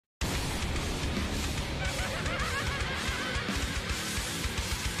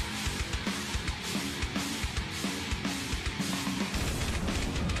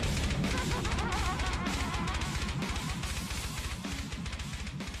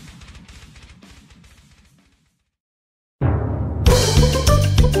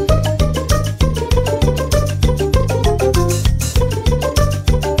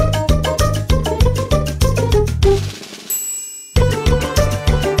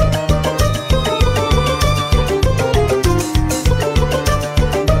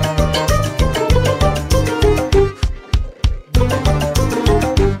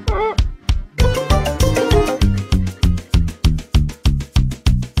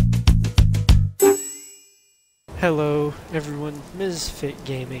Hello everyone, Misfit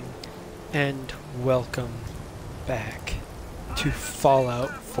Gaming, and welcome back to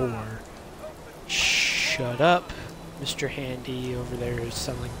Fallout 4. Shut up, Mr. Handy over there is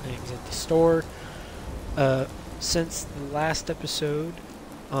selling things at the store. Since the last episode,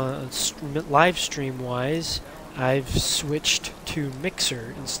 live stream wise, I've switched to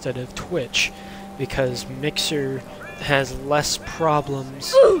Mixer instead of Twitch, because Mixer has less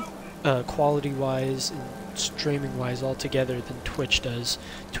problems quality wise and streaming wise altogether than Twitch does.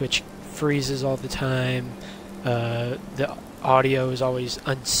 Twitch freezes all the time, the audio is always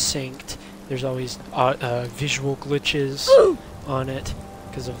unsynced, there's always visual glitches on it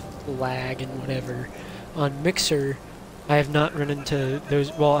because of lag and whatever. On Mixer, I have not run into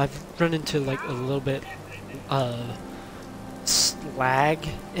those. Well, I've run into like a little bit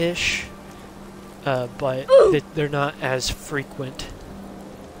lag-ish, but they're not as frequent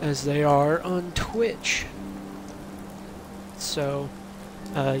as they are on Twitch. So,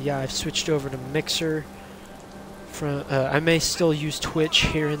 yeah, I've switched over to Mixer. I may still use Twitch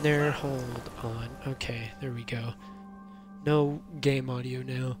here and there. Hold on. Okay, there we go. No game audio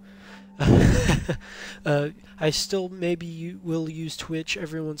now. I still maybe will use Twitch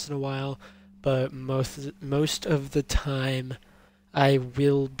every once in a while, but most of the time I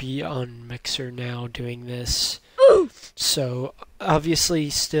will be on Mixer now doing this. So obviously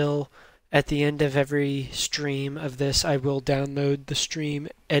still at the end of every stream of this I will download the stream,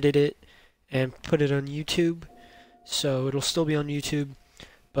 edit it, and put it on YouTube. So it'll still be on YouTube,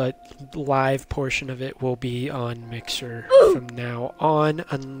 but the live portion of it will be on Mixer from now on,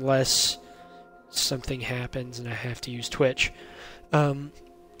 unless something happens and I have to use Twitch.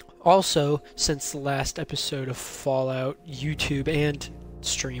 Also, since the last episode of Fallout, YouTube and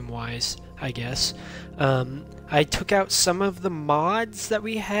stream-wise, I guess, I took out some of the mods that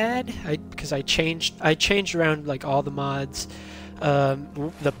we had, because I changed around like all the mods.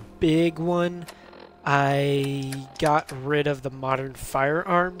 The big one, I got rid of the modern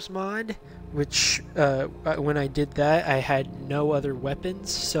firearms mod, which when I did that I had no other weapons,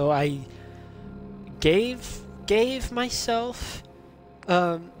 so I gave myself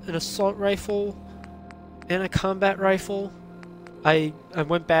an assault rifle and a combat rifle. I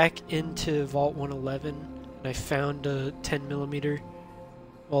went back into Vault 111 and I found a 10mm.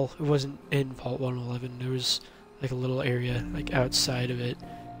 Well, it wasn't in Vault 111, there was like a little area like outside of it,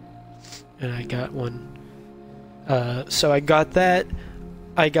 and I got one. So I got that.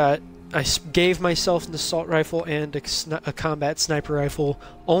 I gave myself an assault rifle and a combat sniper rifle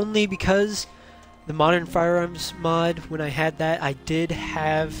only because the modern firearms mod, when I had that, I did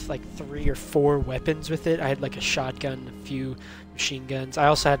have like 3 or 4 weapons with it. I had like a shotgun, a few machine guns. I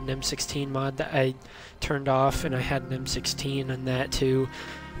also had an M16 mod that I turned off, and I had an M16 on that too.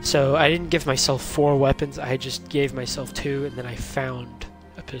 So I didn't give myself 4 weapons, I just gave myself 2, and then I found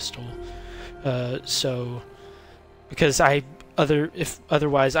a pistol. So because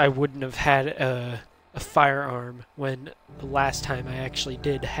otherwise I wouldn't have had a firearm when the last time I actually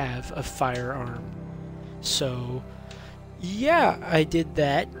did have a firearm. So yeah, I did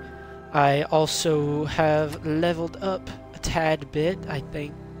that. I also have leveled up a tad bit. I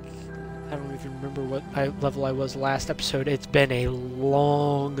think, I don't even remember what level I was last episode. It's been a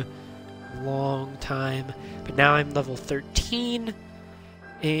long time, but now I'm level 13,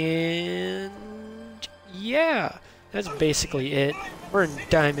 and yeah, that's basically it. We're in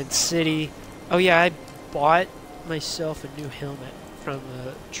Diamond City. Oh yeah, I bought myself a new helmet from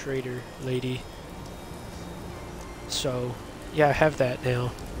a trader lady. So yeah, I have that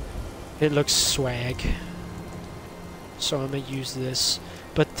now. It looks swag. So I'm gonna use this.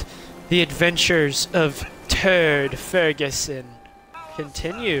 But the adventures of Turd Ferguson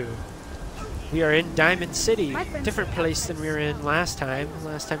continue. We are in Diamond City, different place than we were in last time.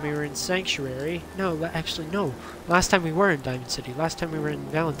 Last time we were in Sanctuary. No, actually no. Last time we were in Diamond City. Last time we were in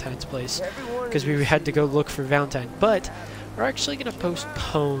Valentine's place, because we had to go look for Valentine. But we're actually going to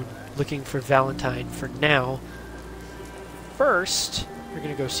postpone looking for Valentine for now. First, we're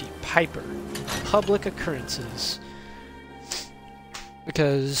going to go see Piper. Public occurrences.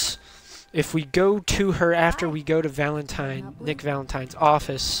 Because if we go to her after we go to Nick Valentine's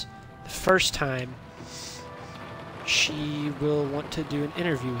office the first time, she will want to do an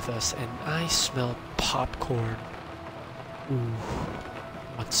interview with us, and I smell popcorn. Ooh,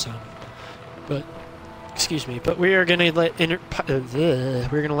 want some. But excuse me, but we are gonna let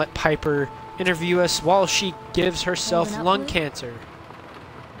Piper interview us while she gives herself lung cancer.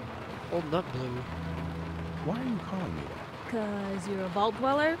 Holding up, Blue. Why are you calling me that? Because you're a vault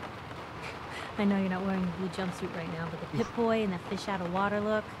dweller? I know you're not wearing a blue jumpsuit right now, but the pip boy and the fish out of water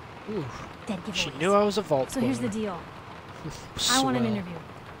look, Ooh. Dead giveaways. She knew I was a vault. So here's the deal. I want an interview.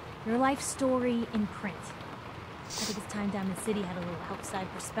 Your life story in print. I think it's time Diamond City had a little outside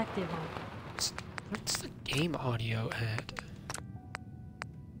perspective on it. What's the game audio at?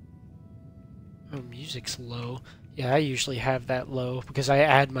 Oh, music's low. Yeah, I usually have that low because I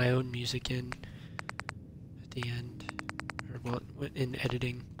add my own music in at the end, or in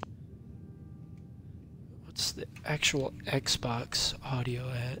editing. What's the actual Xbox audio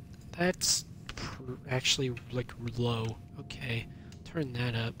at? That's actually like low. Okay, turn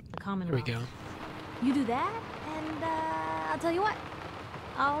that up. There we go. You do that, and I'll tell you what.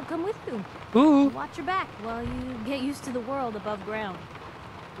 I'll come with you. Ooh. Watch your back while you get used to the world above ground.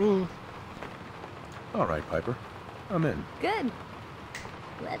 Ooh. All right, Piper. I'm in. Good.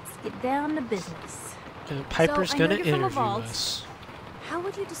 Let's get down to business. Piper's gonna interview vault. us. How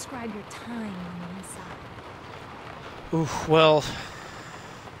would you describe your time on the inside? Ooh, well,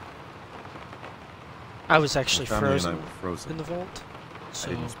 I was actually frozen in the vault. So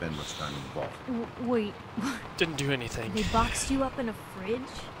I didn't spend much time in the vault. Wait. Didn't do anything. They boxed you up in a fridge?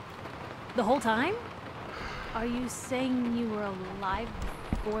 The whole time? Are you saying you were alive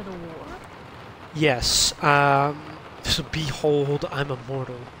before the war? Yes. So behold, I'm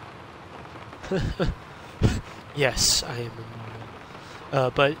immortal. Yes, I am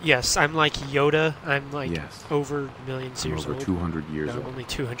immortal. But yes, I'm like Yoda. I'm like over millions years old. Over 200 years old. I'm only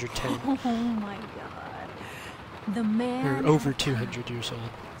 210. Oh my god. The man... We're over 200 years old.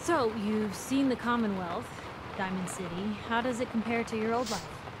 So, you've seen the Commonwealth, Diamond City. How does it compare to your old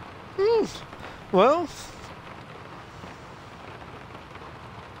life? Well...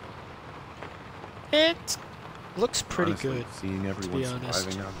 It looks pretty Honestly, good, seeing everyone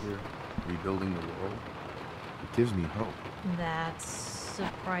surviving out here, rebuilding the world, it gives me hope. That's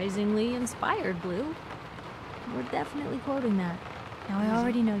surprisingly inspired, Blue. We're definitely quoting that. Now, I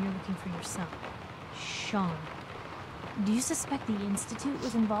already know you're looking for your son, Sean. Do you suspect the Institute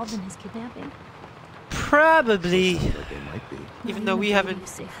was involved in his kidnapping? Probably. Like they might be. Even though we haven't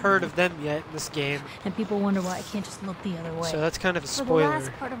heard of them yet in this game. And people wonder why I can't just look the other way. So that's kind of a spoiler. For the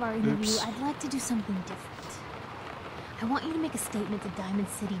last part of our interview, I'd like to do something different. I want you to make a statement to Diamond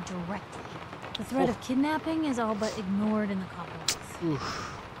City directly. The threat of kidnapping is all but ignored in the Commonwealth.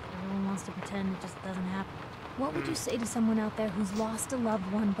 Everyone wants to pretend it just doesn't happen. What would you say to someone out there who's lost a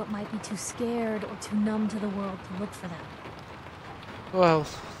loved one but might be too scared or too numb to the world to look for them? Well,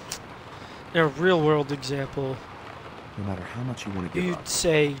 in a real-world example, no matter how much you want to give up, you'd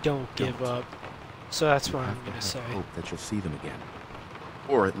say don't give up. So that's what I'm going to say. Hope that you'll see them again.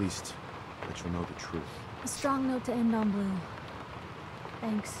 Or at least that you'll know the truth. A strong note to end on, Blue.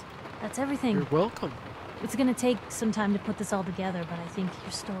 Thanks. That's everything. You're welcome. It's gonna take some time to put this all together, but I think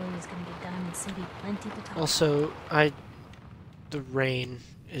your story is gonna give Diamond City plenty to talk Also, the rain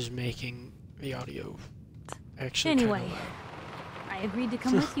is making the audio actually Anyway, I agreed to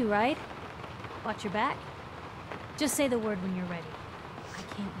come with you, right? Watch your back. Just say the word when you're ready. I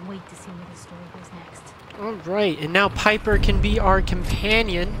can't wait to see where the story goes next. Alright, and now Piper can be our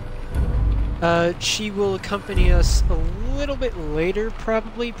companion. She will accompany us a little bit later,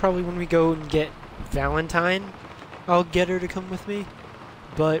 probably when we go and get Valentine. I'll get her to come with me.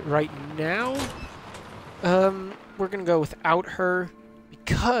 But right now, we're gonna go without her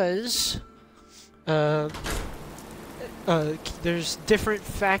because there's different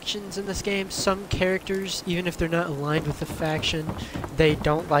factions in this game. Some characters, even if they're not aligned with the faction, they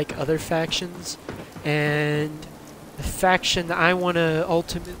don't like other factions. And the faction that I want to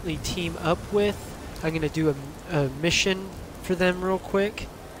ultimately team up with, I'm going to do a mission for them real quick.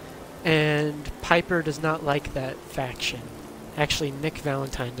 And Piper does not like that faction. Actually, Nick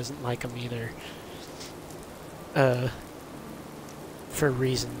Valentine doesn't like them either. For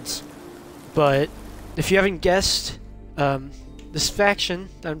reasons. But if you haven't guessed, this faction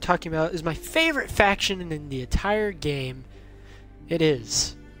that I'm talking about is my favorite faction in the entire game. It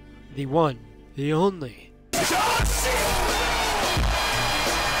is the one, the only,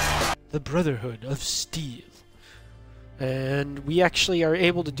 the Brotherhood of Steel. And we actually are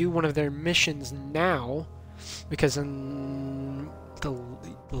able to do one of their missions now, because in the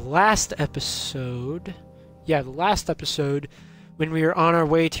last episode, when we were on our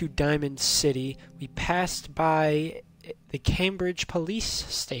way to Diamond City, we passed by the Cambridge police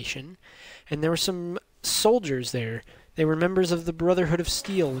station, and there were some soldiers there. They were members of the Brotherhood of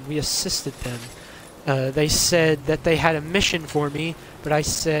Steel, and we assisted them. They said that they had a mission for me, but I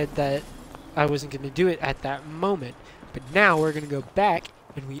said that I wasn't going to do it at that moment. But now we're going to go back,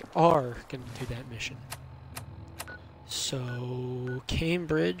 and we are going to do that mission. So,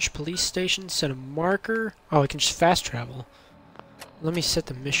 Cambridge police station, set a marker. Oh, I can just fast travel. Let me set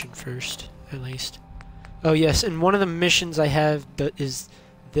the mission first, at least. Oh yes, and one of the missions I have is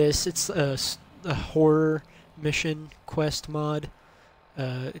this. It's a horror mission quest mod.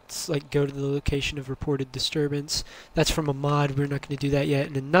 It's like go to the location of reported disturbance. That's from a mod. We're not going to do that yet.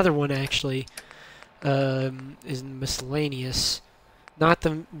 And another one actually is miscellaneous. Not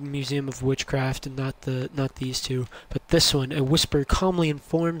the Museum of Witchcraft and not these two, but this one. A whisper calmly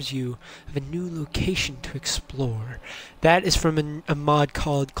informs you of a new location to explore. That is from a mod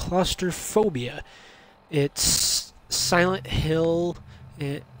called Claustrophobia. It's Silent Hill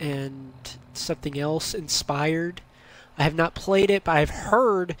and something else inspired. I have not played it, but I've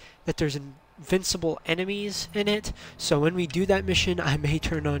heard that there's invincible enemies in it. So when we do that mission, I may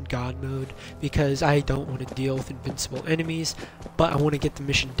turn on God mode because I don't want to deal with invincible enemies, but I want to get the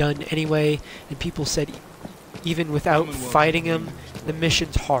mission done anyway. And people said even without fighting them, the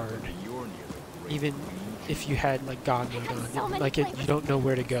mission's hard. Even if you had like God mode on, like you don't know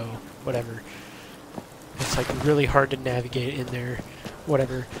where to go, whatever. It's like really hard to navigate in there,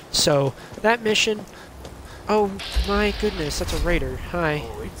 whatever. So that mission. Oh my goodness, that's a raider. Hi.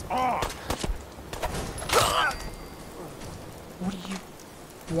 Oh, it's on. What are you?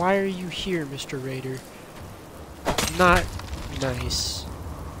 Why are you here, Mr. Raider? Not nice.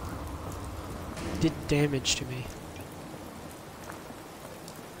 Did damage to me.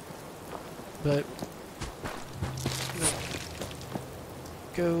 But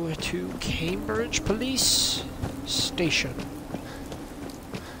go to Cambridge Police Station.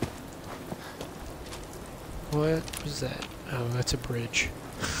 What was that? Oh, that's a bridge.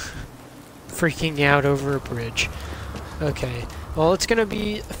 Freaking out over a bridge. Okay. Well, it's gonna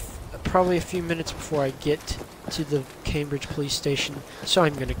be probably a few minutes before I get to the Cambridge Police Station, so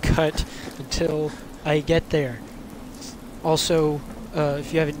I'm gonna cut until I get there. Also,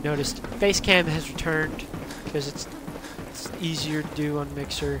 if you haven't noticed, Facecam has returned because it's easier to do on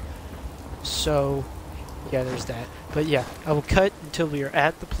Mixer. So, yeah, there's that. But yeah, I will cut until we are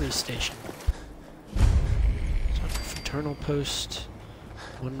at the police station. Fraternal Post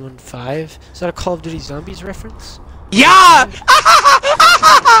 115. Is that a Call of Duty Zombies reference? Yeah!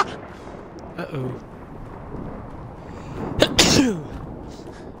 Uh-oh.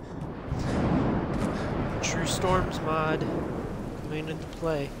 True Storms mod coming into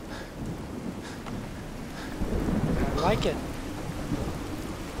play. I like it.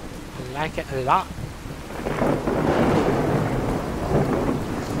 I like it a lot.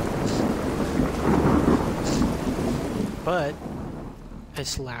 But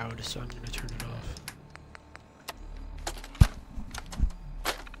it's loud, so I'm gonna turn it off.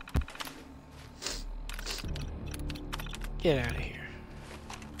 Get out of here.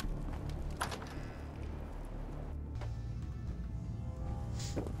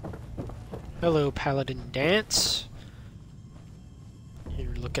 Hello, Paladin Danse.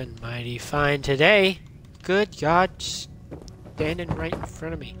 You're looking mighty fine today. Good God, standing right in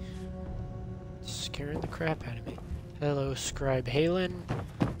front of me. Scaring the crap out of me. Hello, Scribe Halen.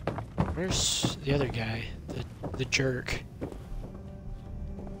 Where's the other guy? The jerk.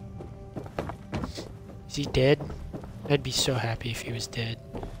 Is he dead? I'd be so happy if he was dead.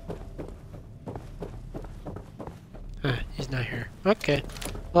 Huh, he's not here. Okay.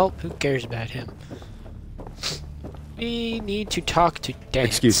 Well, who cares about him? We need to talk to Danse.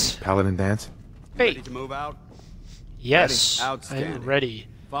 Excuse me, Paladin Danse. Hey. Ready to move out? Yes, Ready. Outstanding. I'm ready.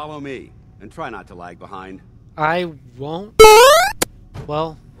 Follow me, and try not to lag behind. I won't.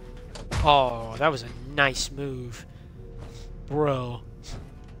 Well, oh, that was a nice move, bro.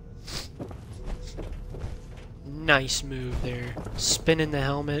 Nice move there. Spinning the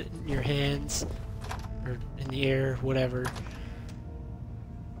helmet in your hands, or in the air, whatever.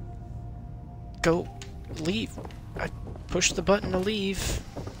 Go, leave. I pushed the button to leave.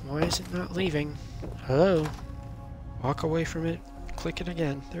 Why is it not leaving? Hello? Walk away from it. Click it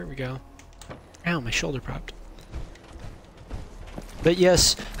again. There we go. Ow, my shoulder popped. But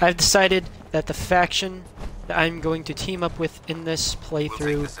yes, I've decided that the faction that I'm going to team up with in this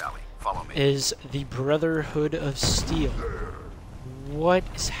playthrough is the Brotherhood of Steel. What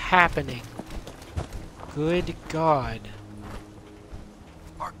is happening? Good God.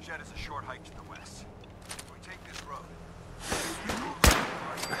 Arc Jet is a short hike to the west. If we take this road,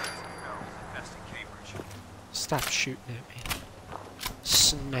 Stop shooting at me.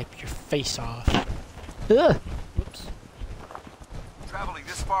 Snipe your face off. Ugh. Whoops. traveling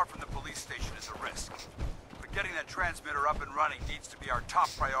this far from the police station is a risk. But getting that transmitter up and running needs to be our top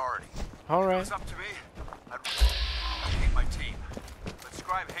priority. All right. If it's up to me, I'd locate my team. But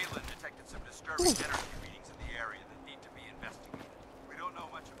Scribe Halen detected some disturbing energy readings in the area that need to be investigated. We don't know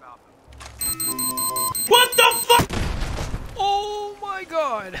much about them. What the fuck? Oh my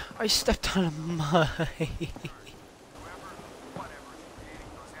god! I stepped on a mine. Whoever, whatever is creating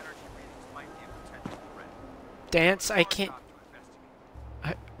those energy readings might be a potential threat. Danse, I Your can't... job to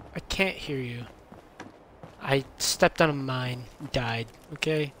investigate. I can't hear you. I stepped on a mine, died,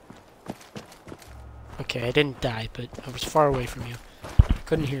 okay? Okay, I didn't die, but I was far away from you.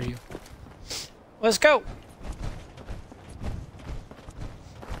 Couldn't hear you. Let's go!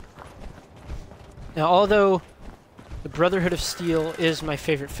 Now, although the Brotherhood of Steel is my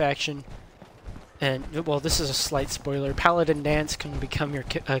favorite faction, and, well, this is a slight spoiler, Paladin Danse can become your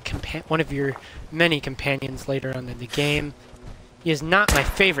one of your many companions later on in the game. He is not my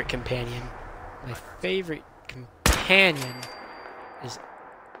favorite companion. My favorite companion is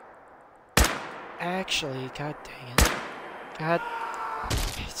actually, god dang it. God,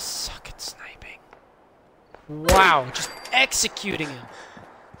 I suck at sniping. Wow, just executing him.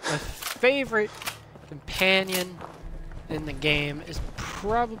 My favorite companion in the game is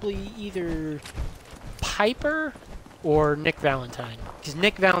probably either Piper or Nick Valentine. Because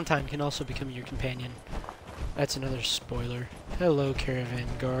Nick Valentine can also become your companion. That's another spoiler. Hello, Caravan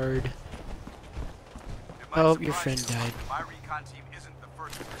Guard. It might Oh, your surprise friend you, died. My recon team isn't the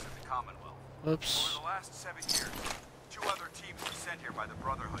first to visit the Commonwealth. Oops. Over the last 7 years, 2 other teams were sent here by the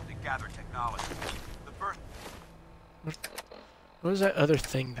Brotherhood to gather technology. The first... What was that other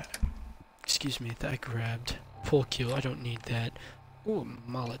thing that... Excuse me, that I grabbed? Full kill, I don't need that. Ooh, a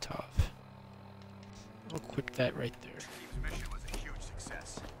Molotov. I'll equip that right there. The team's mission was a huge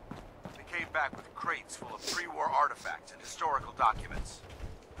success. They came back with crates full of pre-war artifacts and historical documents.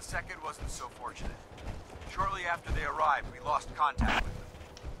 The second wasn't so fortunate. Shortly after they arrived, we lost contact with them,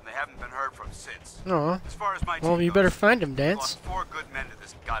 and they haven't been heard from since. Aw. As far as my Well, team you goes, better find him, we Danse. lost 4 good men to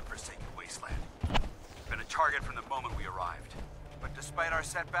this godforsaken wasteland. Been a target from the moment we arrived. But despite our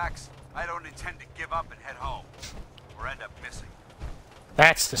setbacks, I don't intend to give up and head home, or end up missing.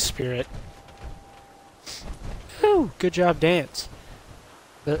 That's the spirit. Whew, good job, Danse.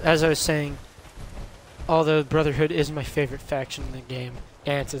 But as I was saying, although Brotherhood is my favorite faction in the game,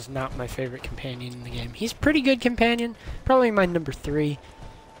 Danse is not my favorite companion in the game. He's a pretty good companion, probably my number 3,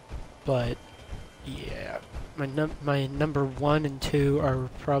 but yeah, my number 1 and 2 are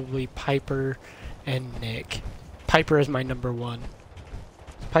probably Piper and Nick. Piper is my number 1.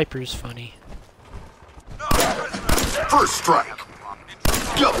 Piper's funny. First strike.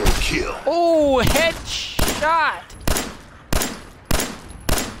 Double kill. Oh, headshot!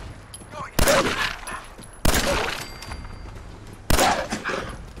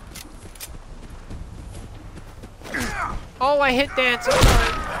 Oh, I hit Danse. I'm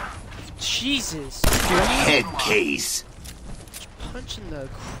sorry. Jesus, dude. Head case. Punching the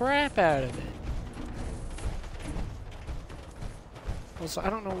crap out of it. Also, I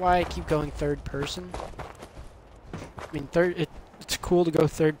don't know why I keep going third person. I mean, it's cool to go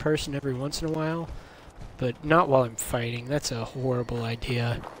third person every once in a while, but not while I'm fighting. That's a horrible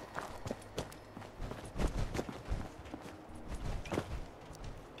idea.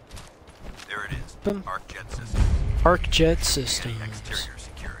 There it is. Boom. Arc jet system. Arc jet Any systems. exterior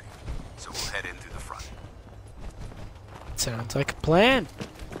security. So we'll head in through the front. Sounds like a plan.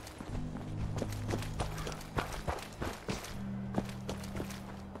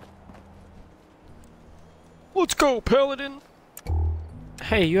 Let's go, Paladin!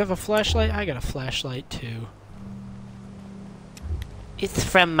 Hey, you have a flashlight? I got a flashlight too. It's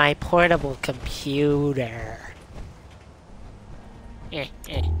from my portable computer.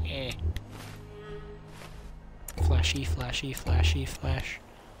 Flashy, flashy, flashy, flash.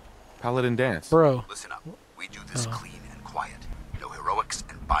 Paladin Danse. Bro. Listen up. We do this Oh. clean and quiet. No heroics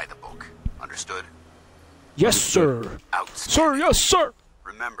and by the book. Understood? Yes, sir. Outstanding. Sir, yes, sir.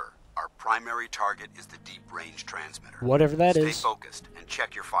 Remember, our primary target is the deep range transmitter. Whatever that Stay is. focused and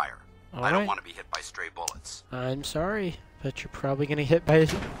check your fire. All I don't right. want to be hit by stray bullets. I'm sorry, but you're probably gonna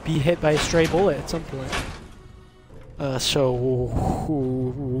be hit by a stray bullet at some point.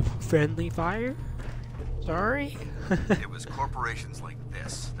 So friendly fire? Sorry. It was corporations like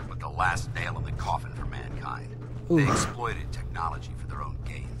this that put the last nail in the coffin for mankind. They Oof. exploited technology for their own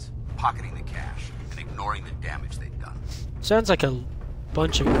gains, pocketing the cash and ignoring the damage they'd done. Sounds like a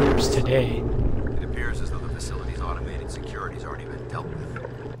bunch of groups today. It appears as though the facility's automated security's already been dealt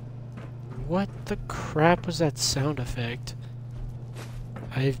with. What the crap was that sound effect?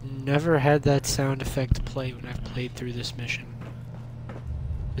 I've never had that sound effect play when I've played through this mission.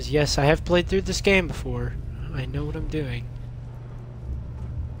 Because yes, I have played through this game before. I know what I'm doing.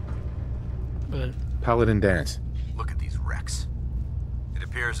 But Paladin Danse. Look at these wrecks. It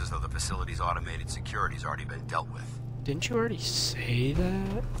appears as though the facility's automated security's already been dealt with. didn't you already say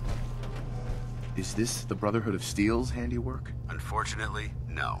that? Is this the Brotherhood of Steel's handiwork? Unfortunately,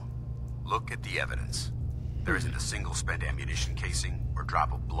 no. Look at the evidence. There isn't a single spent ammunition casing or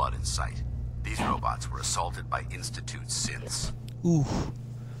drop of blood in sight. These robots were assaulted by Institute synths. Ooh.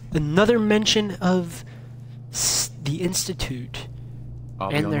 Another mention of the Institute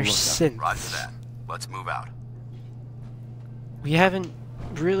and their synths. Roger that. Let's move out. We haven't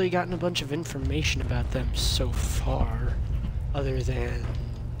really gotten a bunch of information about them so far, other than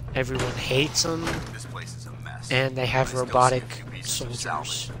everyone hates them, This place is a mess. and they have I still see robotic a few pieces of salvage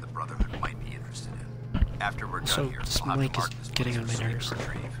soldiers. that the Brotherhood might be interested in. After we're done So here, this we'll have mic to is mark this getting place on my for sleep nerves.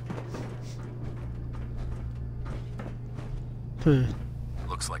 retrieve. Hmm.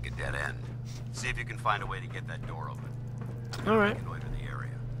 Looks like a dead end. See if you can find a way to get that door open. All right. Reconnoiter the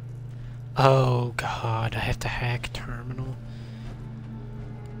area. Oh god, I have to hack terminal.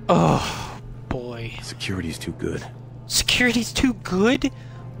 Oh boy. Security's too good. Security's too good?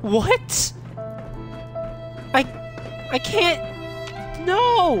 What? I can't.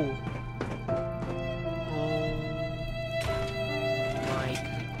 No. Oh my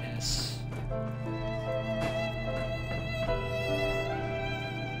goodness.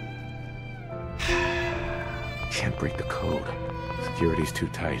 Can't break the code. Security's too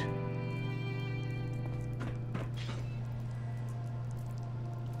tight.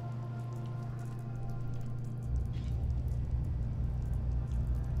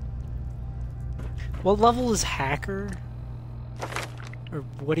 What level is hacker? Or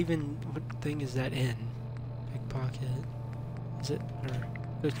what thing is that in? Pickpocket? Is it? Or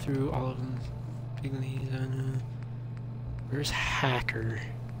go through all of them. Where's hacker?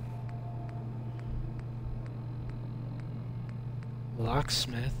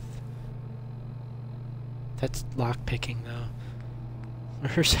 Locksmith. That's lockpicking though.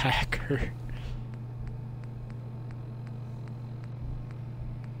 Where's hacker?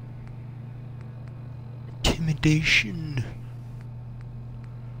 Intimidation.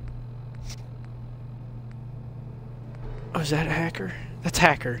 Oh, is that hacker? That's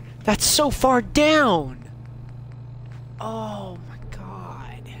hacker. That's so far down! Oh my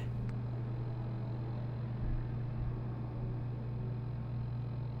god.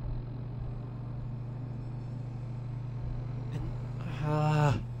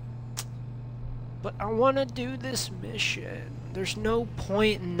 But I want to do this mission. There's no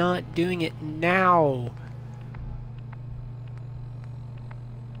point in not doing it now.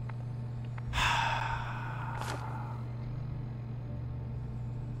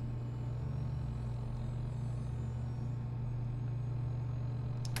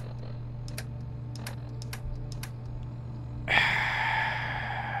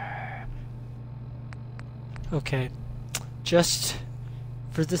 Okay, just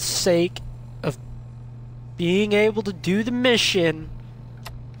for the sake of being able to do the mission,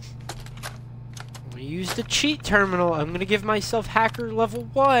 I'm gonna use the cheat terminal. I'm gonna give myself hacker level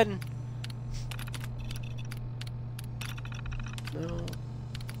 1. No,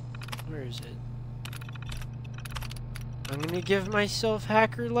 where is it? I'm gonna give myself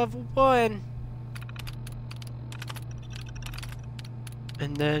hacker level 1.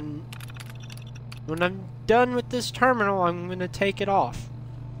 And then when I'm done with this terminal, I'm gonna take it off.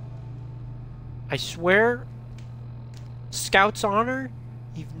 I swear, Scout's honor,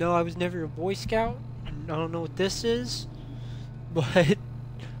 even though I was never a Boy Scout, and I don't know what this is, but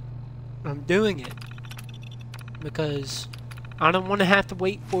I'm doing it. Because I don't want to have to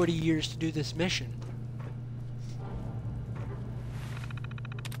wait 40 years to do this mission.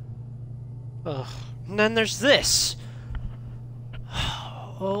 Ugh. And then there's this.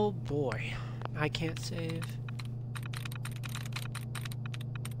 Oh boy. I can't save.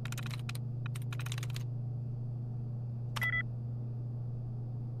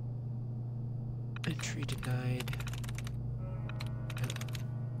 Entry denied.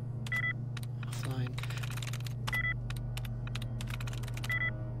 Offline.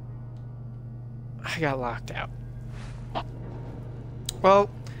 I got locked out. Well,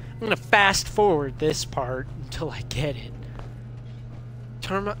 I'm gonna fast forward this part until I get it.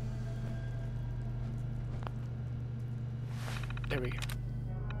 There we go.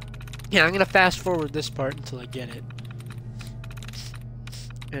 Yeah, I'm gonna fast forward this part until I get it.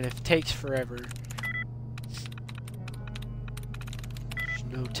 And if it takes forever, there's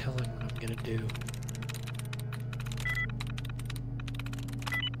no telling what I'm gonna do.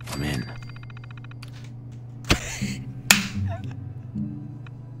 I'm in.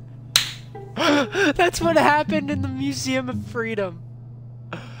 That's what happened in the Museum of Freedom.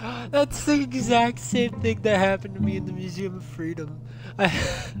 That's the exact same thing that happened to me in the Museum of Freedom.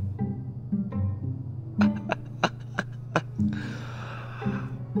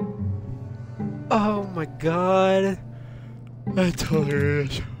 Oh my god. That's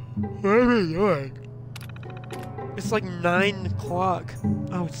hilarious. What are we doing? It's like 9 o'clock.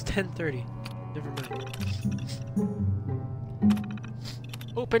 Oh, it's 10:30. Never mind.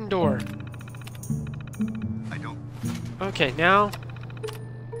 Open door. I don't... Okay, now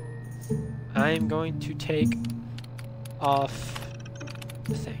I'm going to take off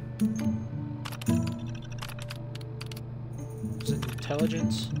the thing. Was it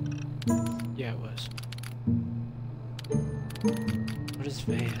intelligence? Yeah, it was. What is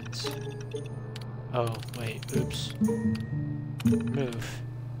Vans? Oh, wait, oops. Move.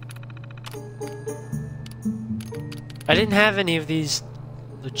 I didn't have any of these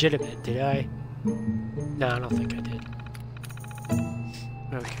legitimate, did I? No, I don't think I did.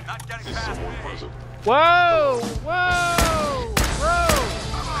 Okay. Not getting past me. Whoa! Whoa! Bro!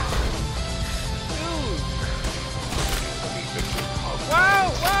 Dude! Whoa! Whoa!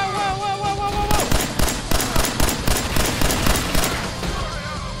 Whoa! Whoa! Whoa! Whoa! Whoa!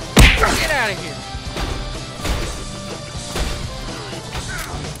 Get out of here!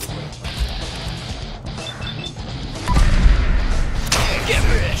 Get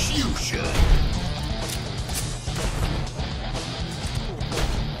rich. You should.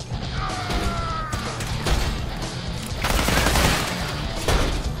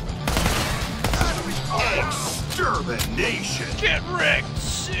 Extermination. Get wrecked,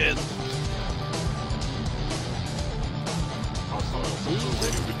 Sith!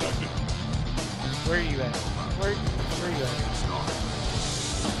 Where are you at? Where are you at?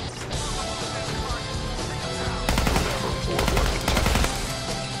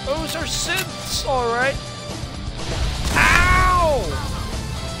 Those are synths, alright. Ow!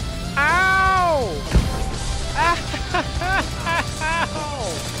 Ow! Ow!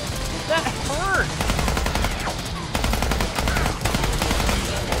 That hurt!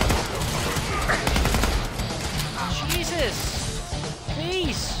 Jesus!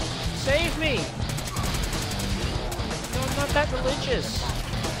 Please! Save me! No, I'm not that religious.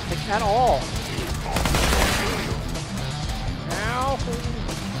 Like, at all. Ow!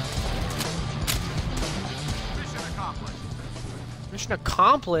 Mission accomplished. Mission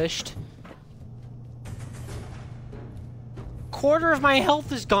accomplished? Quarter of my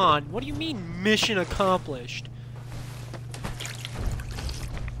health is gone. What do you mean, mission accomplished?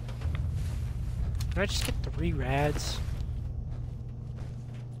 Can I just get 3 rads?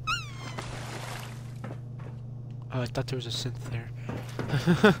 Oh, I thought there was a synth there.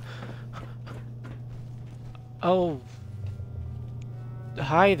 Oh.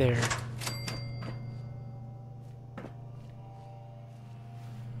 Hi there.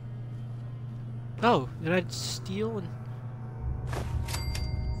 Oh, did I steal and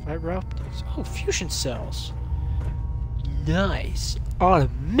fiber optics? Oh, fusion cells. Nice.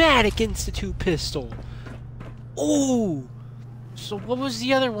 Automatic Institute pistol. Oh. So what was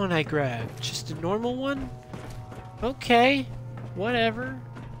the other one I grabbed? Just a normal one? Okay. Whatever.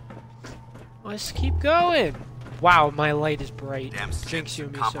 Let's keep going. Wow, my light is bright. Danse Jinx, you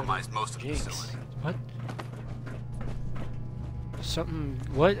and me compromised most of the Jinx. facility. What? Something...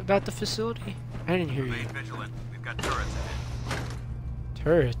 What about the facility? I didn't hear you. Remain vigilant. We've got turrets ahead.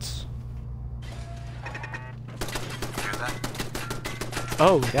 Turrets. Hear that?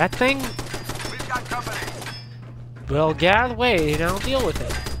 Oh, that thing? We've got company. Well, get out of the way and I'll deal with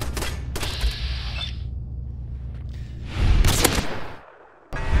it.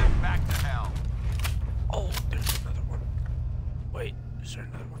 Get back to hell. Oh, there's another one. Wait, is there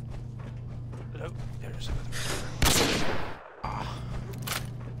another one? No, there's another one. Ah.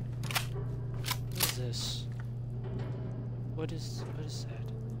 What is this? What is that?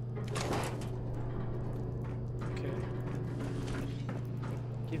 Okay.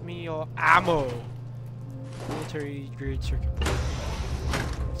 Give me your ammo. Military grade circuit board.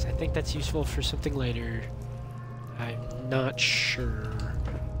 So I think that's useful for something later. I'm not sure.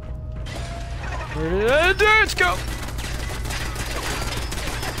 Let's go!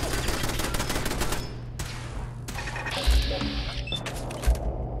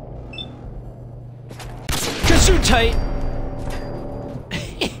 Gesundheit!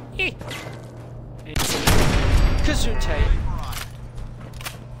 Gesundheit.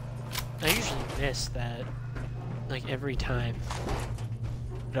 I usually miss that, like, every time.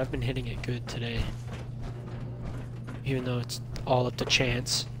 But I've been hitting it good today. Even though it's all up to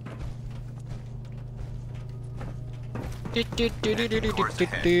chance. Course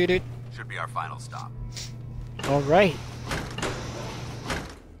ahead. Should be our final stop. Alright.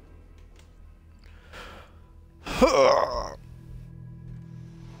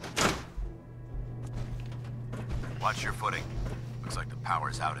 Watch your footing. Looks like the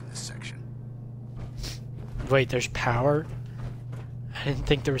power's out in this section. Wait, there's power? I didn't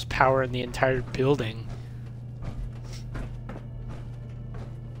think there was power in the entire building.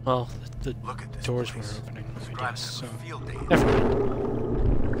 Well, the Look at this doors place. were opening, I Described guess, as so... a field day. Never mind.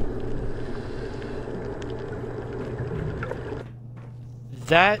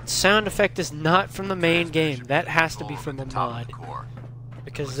 That sound effect is not from the main game. That has to be from a mod.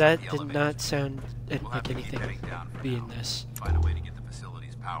 Because that did not sound like anything would be in this. Find a way to get the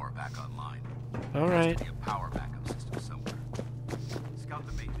facility's power back online. Alright. There has to be a power backup system somewhere. Scout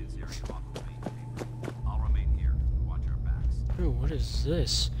the maintenance area off the main cable. I'll remain here. Watch our backs. Ooh, what is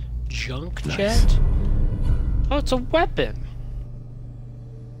this? Junk jet? Oh, it's a weapon!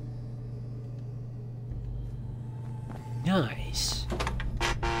 Nice.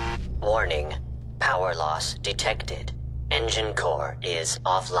 Warning. Power loss detected. Engine core is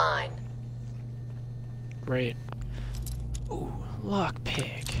offline. Great. Ooh,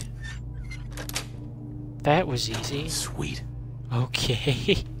 lockpick. That was easy. Sweet.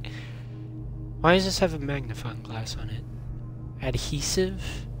 Okay. Why does this have a magnifying glass on it? Adhesive?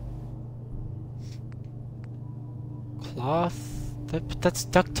 Cloth? That's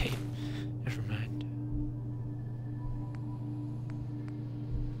duct tape. Never mind.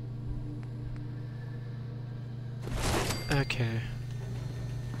 Okay.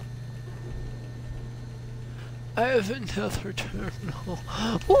 I have another terminal.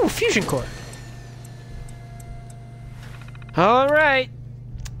 Ooh, fusion core. Alright.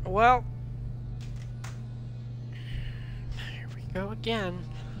 Well. Here we go again.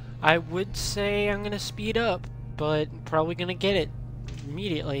 I would say I'm gonna speed up, but I'm probably gonna get it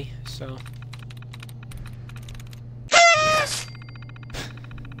immediately, so. Yes.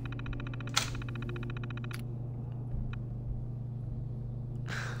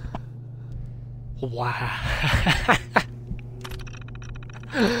 Wow.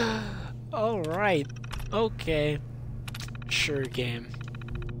 Alright. Okay. Sure, game.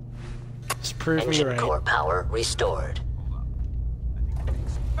 Just prove me Engine right. core power restored.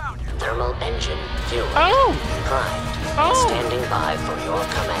 Found you. Thermal engine fuel Oh! primed. Oh! Standing by for your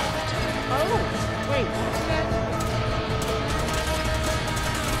command. Oh! Wait, what was that?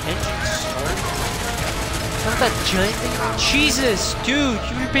 Engine start? Not that giant thing? Jesus, dude,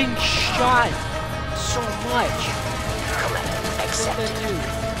 you were being shot so much. Command What did accepted. that do?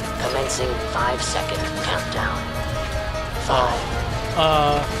 Commencing 5-second countdown. 5,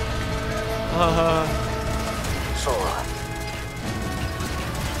 4,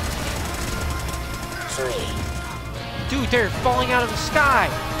 3, Dude, they're falling out of the sky!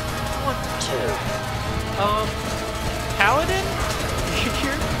 What? 2, Paladin?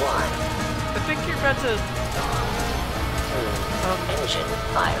 You're, 1. I think you're about to, Engine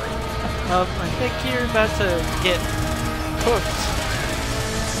firing. I think you're about to get cooked.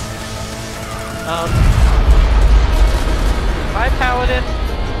 Bye, Paladin.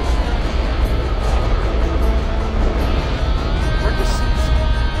 Where does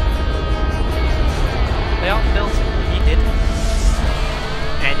they all melted. He didn't.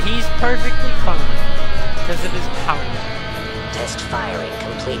 And he's perfectly fine because of his power. Test firing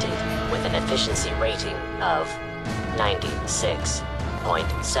completed with an efficiency rating of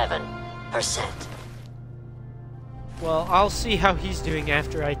 96.7%. Well, I'll see how he's doing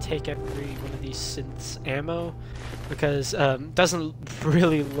after I take every one of these synths ammo, because doesn't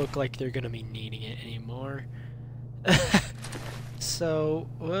really look like they're gonna be needing it anymore. So,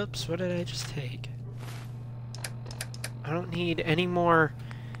 whoops, what did I just take? I don't need any more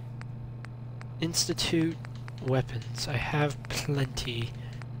Institute weapons. I have plenty.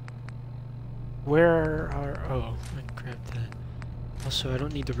 Where are... oh, I grabbed that. Also, I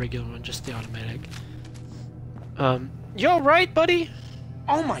don't need the regular one, just the automatic. You alright, buddy?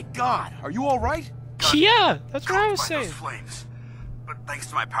 Oh my god, are you alright? Yeah, that's what I was By those saying. flames. But thanks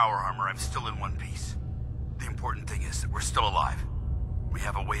to my power armor, I'm still in one piece. The important thing is that we're still alive. We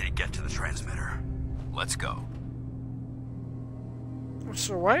have a way to get to the transmitter. Let's go.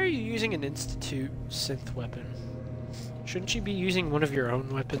 So why are you using an Institute synth weapon? Shouldn't you be using one of your own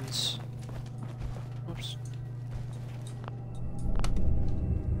weapons? Oops.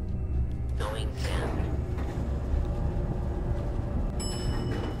 Going down.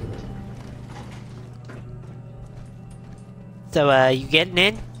 So, you getting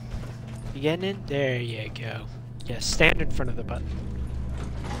in? You getting in? There you go. Yeah, stand in front of the button.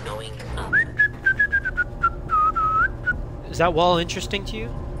 Going up. Is that wall interesting to you?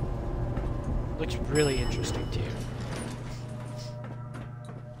 Looks really interesting to you.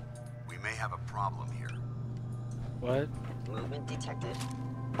 We may have a problem here. What? Movement detected.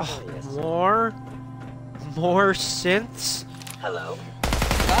 Oh, yes. more? More synths? Hello.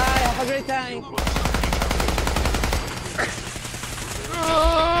 Bye, have a great time.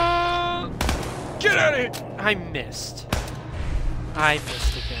 Get out of here! I missed. I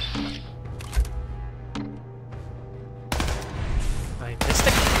missed again. I missed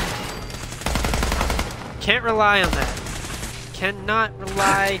again. Can't rely on that. Cannot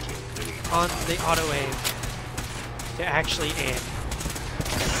rely on the auto aim to actually aim.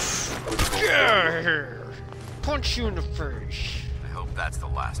 Punch you in the face. I hope that's the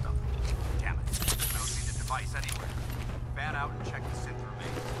last of them. Damn it. I don't see the device anywhere. Fan out and check the synth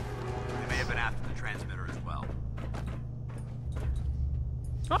remains. They may have been after the transmitter as well.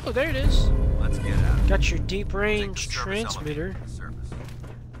 Oh, there it is. Let's get out. Got your deep Take range the service transmitter. elevator to the surface.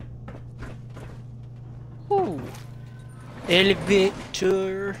 Ooh.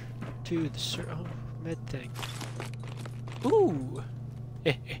 Elevator to the oh, med thing. Ooh.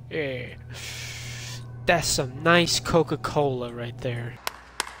 That's some nice Coca-Cola right there.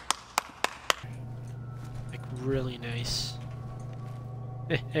 Like really nice.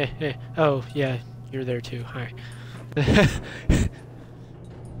 Oh yeah, you're there too. Hi.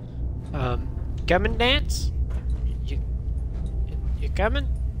 Coming, Danse? You coming?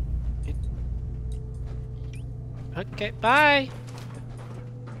 Okay, bye.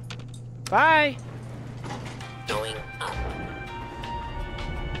 Bye. Going up.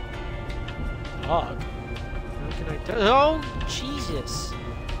 Dog. How can I tell? Oh, Jesus.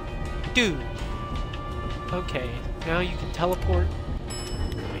 Dude. Okay, now you can teleport.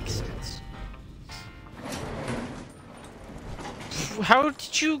 Makes sense. How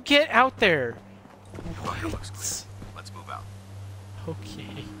did you get out there? Bunker looks clear. Let's move out.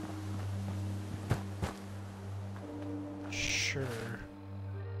 Okay. Sure.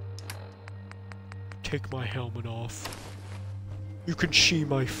 Take my helmet off. You can see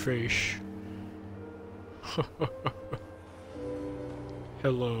my face.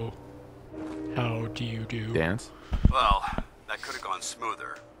 Hello. How do you do? Danse? Well, that could have gone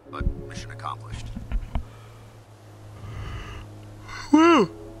smoother, but mission accomplished. Woo!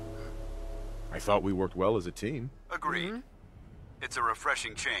 I thought we worked well as a team. Agreed. It's a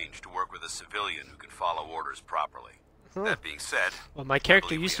refreshing change to work with a civilian who can follow orders properly. Huh. That being said, Well, my character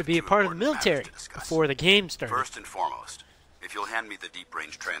believe we used to have be a two part of the important matters military to discuss. before the game started. first and foremost, if you'll hand me the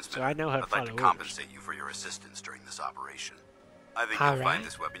deep-range transmitter, So I know how to I'd like follow to orders. compensate you for your assistance during this operation. I think All you'll right. find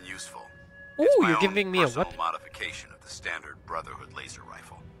this weapon useful. Ooh, It's my you're own giving me a personal weapon. modification of the standard Brotherhood laser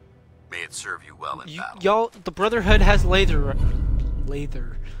rifle. May it serve you well in battle. Y'all, the Brotherhood has laser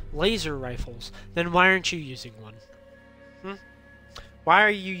rifles. Then why aren't you using one? Why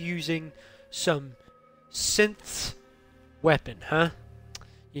are you using some synth weapon, huh?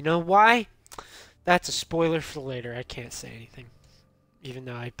 You know why? That's a spoiler for later. I can't say anything. Even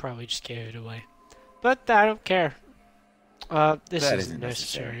though I probably just gave it away. But I don't care. This That isn't isn't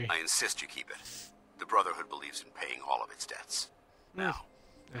necessary. I insist you keep it. The Brotherhood believes in paying all of its debts. Now,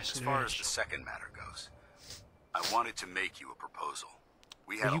 That's as far as nice. the second matter goes, I wanted to make you a proposal.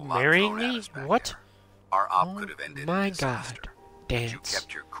 We Are had you a lot marrying thrown at me? us back What? there. Our op Oh could have ended my in disaster. God. But you Danse.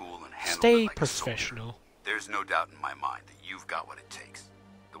 kept your cool and handled Stay it like a soldier. professional. There's no doubt in my mind that you've got what it takes.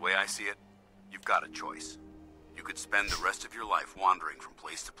 The way I see it, you've got a choice. You could spend the rest of your life wandering from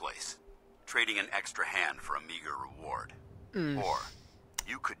place to place, trading an extra hand for a meager reward. Or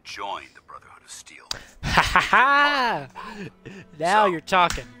you could join the Brotherhood of Steel. Ha ha ha! Now So, you're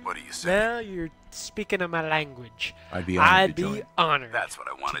talking. What do you say? Now you're speaking of my language. I'd be honored I'd to be join. honored That's what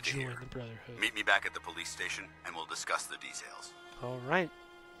I wanted to to join hear. the Brotherhood. Meet me back at the police station and we'll discuss the details. All right.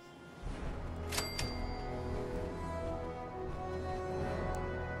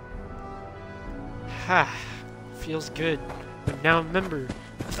 Ha! Feels good. But now a member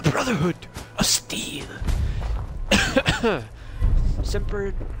of the Brotherhood of Steel.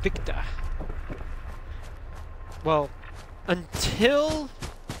 Semper Victa. Well, until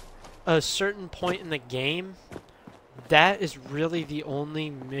a certain point in the game, that is really the only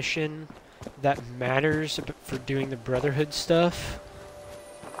mission that matters for doing the Brotherhood stuff.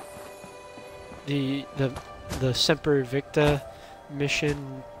 The Semper Victa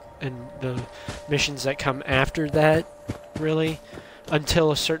mission and the missions that come after that, really,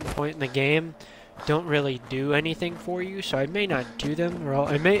 until a certain point in the game, don't really do anything for you. So I may not do them, or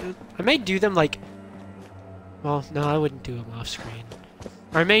I may do them like. Well, no, I wouldn't do them off screen.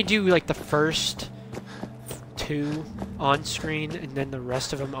 Or I may do like the first two on screen and then the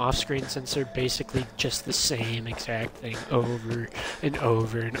rest of them off screen, since they're basically just the same exact thing over and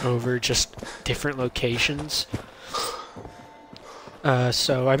over and over, just different locations.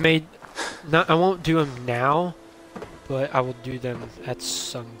 So I won't do them now, but I will do them at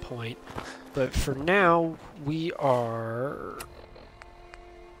some point. But for now, we are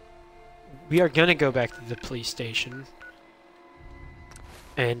gonna go back to the police station.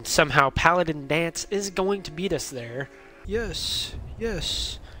 And somehow Paladin Danse is going to beat us there. Yes,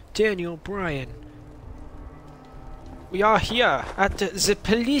 yes, Daniel Bryan. We are here at the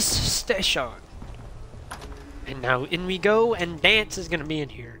police station. And now in we go, and Danse is going to be in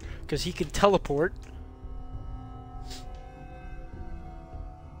here, because he can teleport.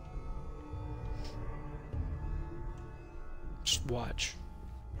 Just watch.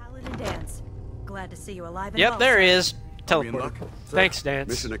 Paladin Danse. Glad to see you alive and Yep, well, there sir. he is. Are we in Teleport. luck? Thanks, Danse.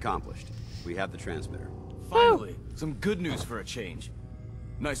 Mission accomplished. We have the transmitter. Finally, some good news for a change.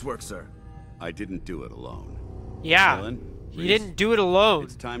 Nice work, sir. I didn't do it alone. Yeah, Helen, he Reese, didn't do it alone.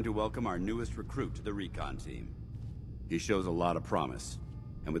 It's time to welcome our newest recruit to the recon team. He shows a lot of promise,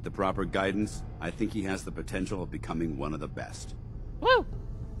 and with the proper guidance, I think he has the potential of becoming one of the best. Woo!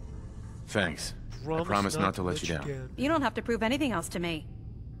 Thanks. I promise not to let you down. You don't have to prove anything else to me.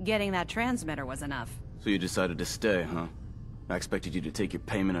 Getting that transmitter was enough. So you decided to stay, huh? I expected you to take your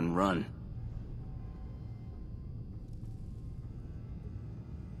payment and run.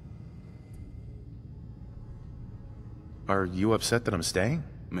 Are you upset that I'm staying?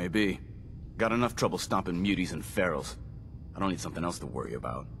 Maybe. Got enough trouble stomping muties and ferals. I don't need something else to worry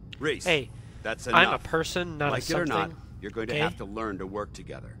about. Reese, Hey, that's enough. I'm a person, not like a something. it or not, you're going to okay? have to learn to work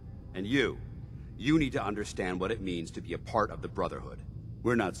together. And you need to understand what it means to be a part of the Brotherhood.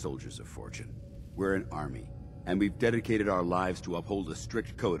 We're not soldiers of fortune. We're an army, and we've dedicated our lives to uphold a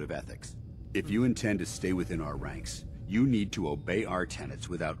strict code of ethics. If you intend to stay within our ranks, you need to obey our tenets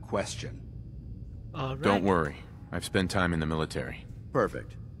without question. All right. Don't worry. I've spent time in the military.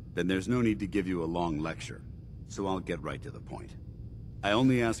 Perfect. Then there's no need to give you a long lecture, so I'll get right to the point. I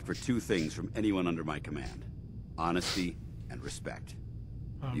only ask for two things from anyone under my command: honesty and respect.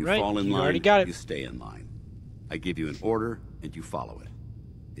 All You right, fall in you line, already got it. you stay in line. I give you an order, and you follow it.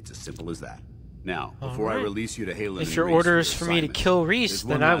 It's as simple as that. Now, before I Alright. release you to Halen If and your Reese order your is for me to assignment, kill Reese, there's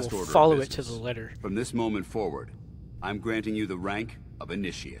then one I last will order of follow it to business. the letter. From this moment forward, I'm granting you the rank of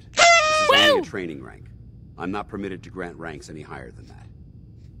Initiate. This is only a training rank. I'm not permitted to grant ranks any higher than that.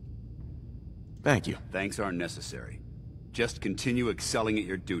 Thank you. Thanks aren't necessary. Just continue excelling at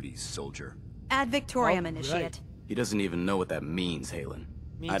your duties, soldier. Ad Victoriam, All right. Initiate. He doesn't even know what that means, Halen.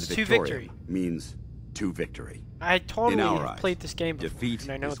 Means Ad to Victoriam victory. means to victory. I totally In our have eyes, played this game before, defeat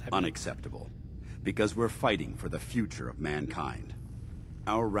and I know is what that means. unacceptable, because we're fighting for the future of mankind.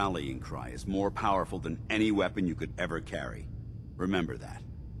 Our rallying cry is more powerful than any weapon you could ever carry. Remember that.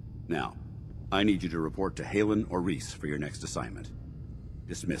 Now, I need you to report to Halen or Reese for your next assignment.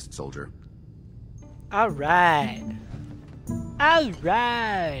 Dismissed, soldier. All right. All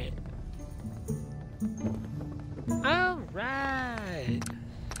right. All right.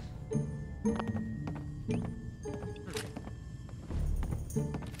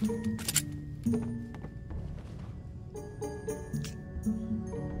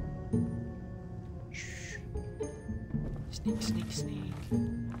 Sneak, sneak, sneak.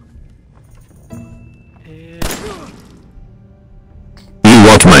 And...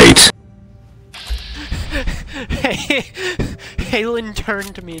 What, mate? Halen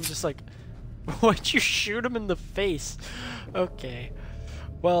turned to me and just like, why'd you shoot him in the face? Okay.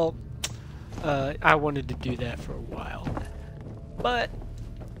 Well, I wanted to do that for a while. But,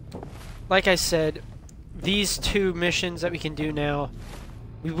 like I said, these two missions that we can do now,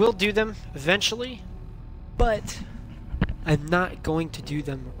 we will do them eventually, but I'm not going to do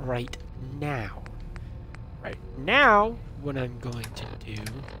them right now. Right now, what I'm going to do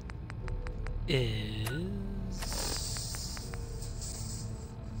is...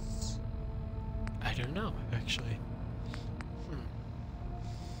 I don't know, actually.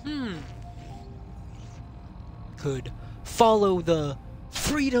 Could follow the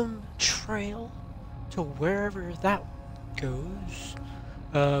Freedom Trail to wherever that goes.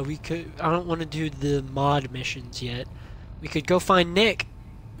 We could... I don't want to do the mod missions yet. We could go find Nick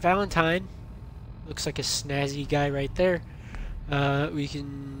Valentine. Looks like a snazzy guy right there. We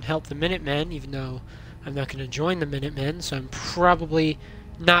can help the Minutemen, even though I'm not going to join the Minutemen, so I'm probably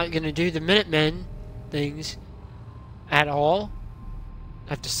not going to do the Minutemen things at all.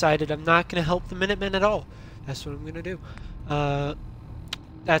 I've decided I'm not going to help the Minutemen at all. That's what I'm going to do.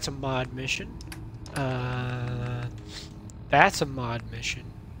 That's a mod mission. That's a mod mission.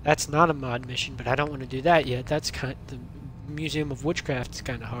 That's not a mod mission, but I don't want to do that yet. That's kind of, the Museum of Witchcraft is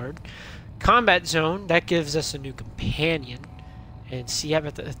kind of hard. Combat Zone, that gives us a new companion. And see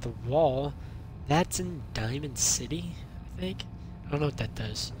at the wall, that's in Diamond City, I think. I don't know what that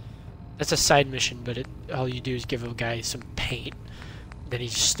does. That's a side mission, but all you do is give a guy some paint. Then he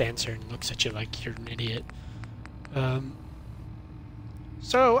just stands there and looks at you like you're an idiot.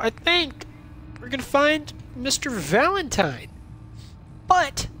 So I think we're gonna find Mr. Valentine.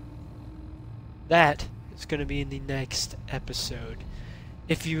 But that is going to be in the next episode.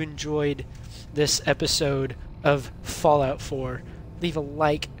 If you enjoyed this episode of Fallout 4, leave a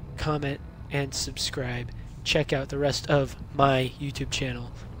like, comment, and subscribe. Check out the rest of my YouTube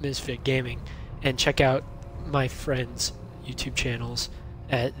channel, Misfit Gaming, and check out my friends' YouTube channels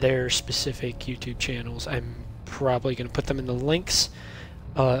at their specific YouTube channels. I'm probably going to put them in the links,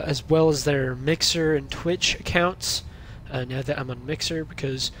 as well as their Mixer and Twitch accounts, now that I'm on Mixer,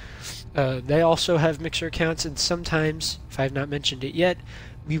 because they also have Mixer accounts, and sometimes, if I have not mentioned it yet,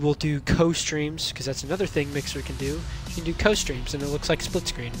 we will do co-streams, because that's another thing Mixer can do. You can do co-streams, and it looks like split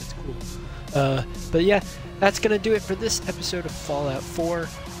screen. It's cool. But yeah, that's going to do it for this episode of Fallout 4.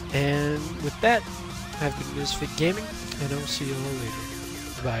 And with that, I've been Misfit Gaming, and I'll see you all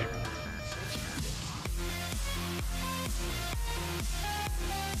later. Bye.